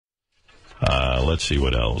let's see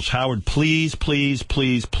what else. Howard, please, please,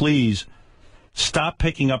 please, please stop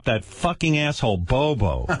picking up that fucking asshole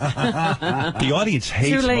Bobo. The audience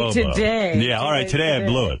hates Bobo. Too late today. Yeah, all right, today I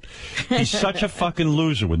blew it. He's such a fucking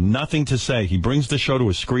loser with nothing to say. He brings the show to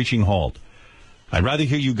a screeching halt. I'd rather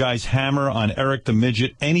hear you guys hammer on Eric the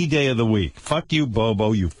Midget any day of the week. Fuck you,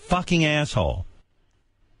 Bobo, you fucking asshole.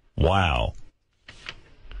 Wow.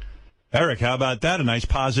 Eric, how about that? A nice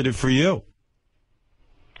positive for you.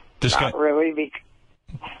 This Not guy... really,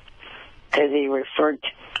 because he referred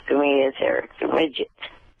to me as Eric the Midget.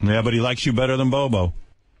 Yeah, but he likes you better than Bobo.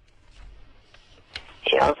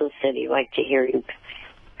 He also said he liked to hear you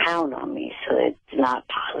pound on me, so it's not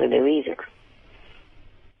positive either.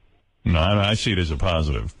 No, I see it as a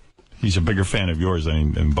positive. He's a bigger fan of yours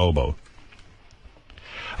than Bobo.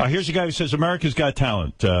 Here's a guy who says, America's Got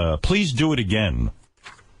Talent. Please do it again.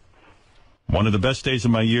 One of the best days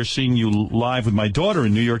of my year seeing you live with my daughter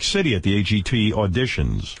in New York City at the AGT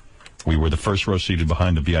auditions. We were the first row seated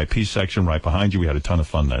behind the VIP section, right behind you. We had a ton of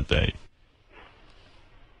fun that day.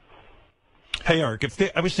 Hey, Eric,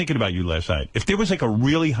 I was thinking about you last night. If there was like a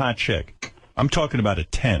really hot chick, I'm talking about a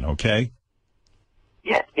 10, okay?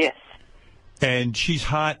 Yes, yes. And she's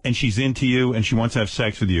hot and she's into you and she wants to have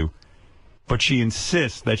sex with you, but she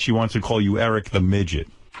insists that she wants to call you Eric the Midget.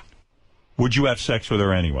 Would you have sex with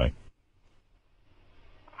her anyway?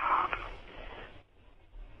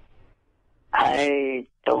 I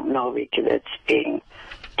don't know, because it's being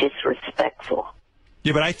disrespectful.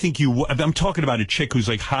 Yeah, but I think I'm talking about a chick who's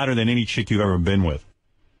like hotter than any chick you've ever been with.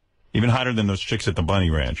 Even hotter than those chicks at the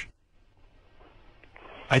Bunny Ranch.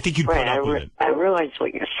 I think you'd put up with it. I realize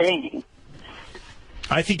what you're saying.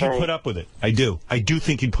 I think you'd put up with it. I do. I do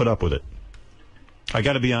think you'd put up with it. I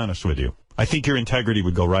got to be honest with you. I think your integrity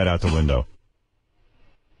would go right out the window.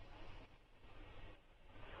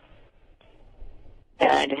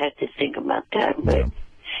 I'd have to think about that, but... Yeah.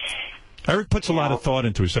 Eric puts a lot of thought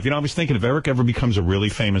into his stuff. You know, I was thinking if Eric ever becomes a really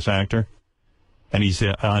famous actor, and he's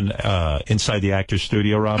on Inside the Actors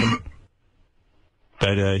Studio, Robin,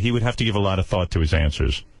 that he would have to give a lot of thought to his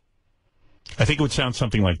answers. I think it would sound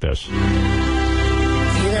something like this. You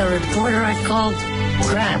got a reporter I called?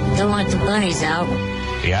 Crap, don't let the bunnies out.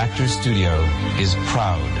 The Actors Studio is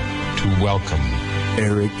proud to welcome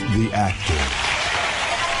Eric the Actor.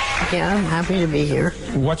 Yeah, I'm happy to be here.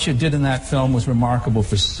 What you did in that film was remarkable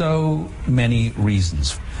for so many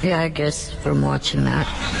reasons. Yeah, I guess from watching that.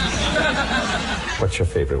 What's your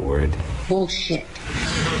favorite word? Bullshit.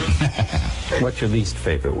 What's your least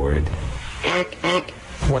favorite word? Ack.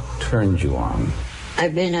 What turned you on?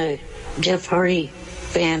 I've been a Jeff Hardy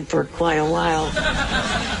fan for quite a while.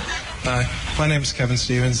 Hi, my name is Kevin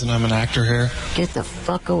Stevens, and I'm an actor here. Get the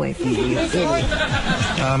fuck away from me, you idiot.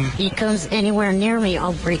 He comes anywhere near me,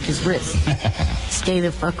 I'll break his wrist. Stay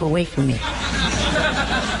the fuck away from me.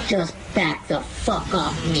 Just back the fuck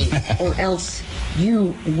off me, or else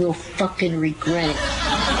you will fucking regret it.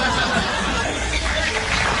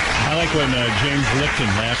 I like when James Lipton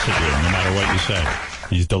laughs at you, no matter what you say.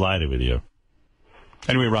 He's delighted with you.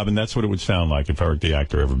 Anyway, Robin, that's what it would sound like if Eric the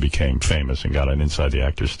Actor ever became famous and got an Inside the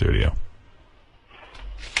Actors Studio.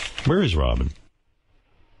 Where is Robin?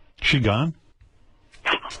 She gone?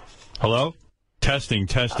 Hello? Testing, 1,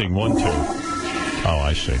 2. Oh,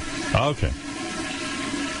 I see. Okay.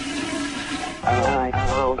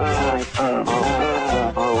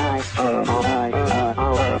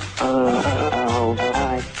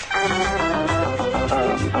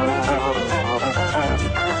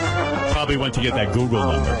 Probably went to get that Google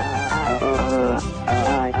number.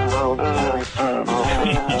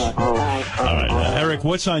 All right, Eric,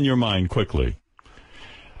 what's on your mind quickly?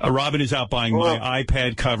 Robin is out buying my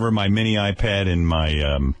iPad cover, my mini iPad, and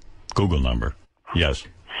my Google number. Yes.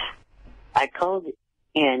 I called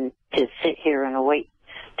in to sit here and wait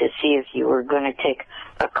to see if you were going to take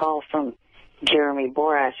a call from Jeremy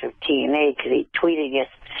Borash of TNA, because he tweeted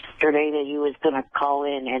yesterday that he was going to call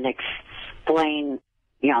in and explain,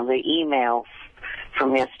 the email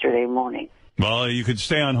from yesterday morning. Well, you could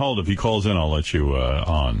stay on hold. If he calls in, I'll let you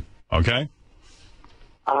on. Okay?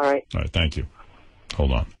 All right. All right, thank you.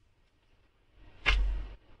 Hold on.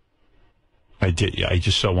 I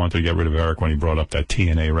just so wanted to get rid of Eric when he brought up that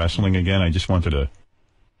TNA wrestling again. I just wanted to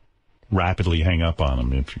rapidly hang up on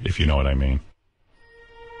him, if you know what I mean.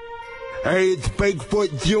 Hey, it's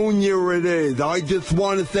Bigfoot Jr. it is. I just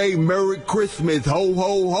want to say Merry Christmas, ho,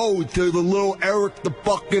 ho, ho, to the little Eric the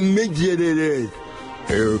fucking Midget it is.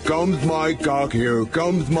 Here comes my cock,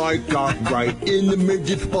 right in the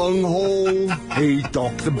midget's bunghole. He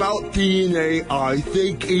talks about TNA, I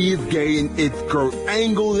think he's gay, and it's Kurt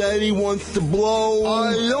Angle that he wants to blow.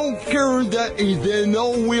 I don't care that he's in a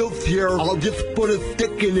wheelchair, I'll just put a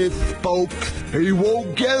stick in his spokes. He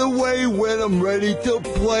won't get away when I'm ready to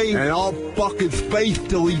play, and I'll fuck his face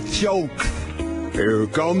till he chokes. Here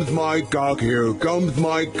comes my cock,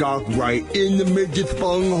 right in the midget's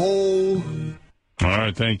bunghole. All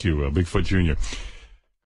right, thank you, Bigfoot Jr.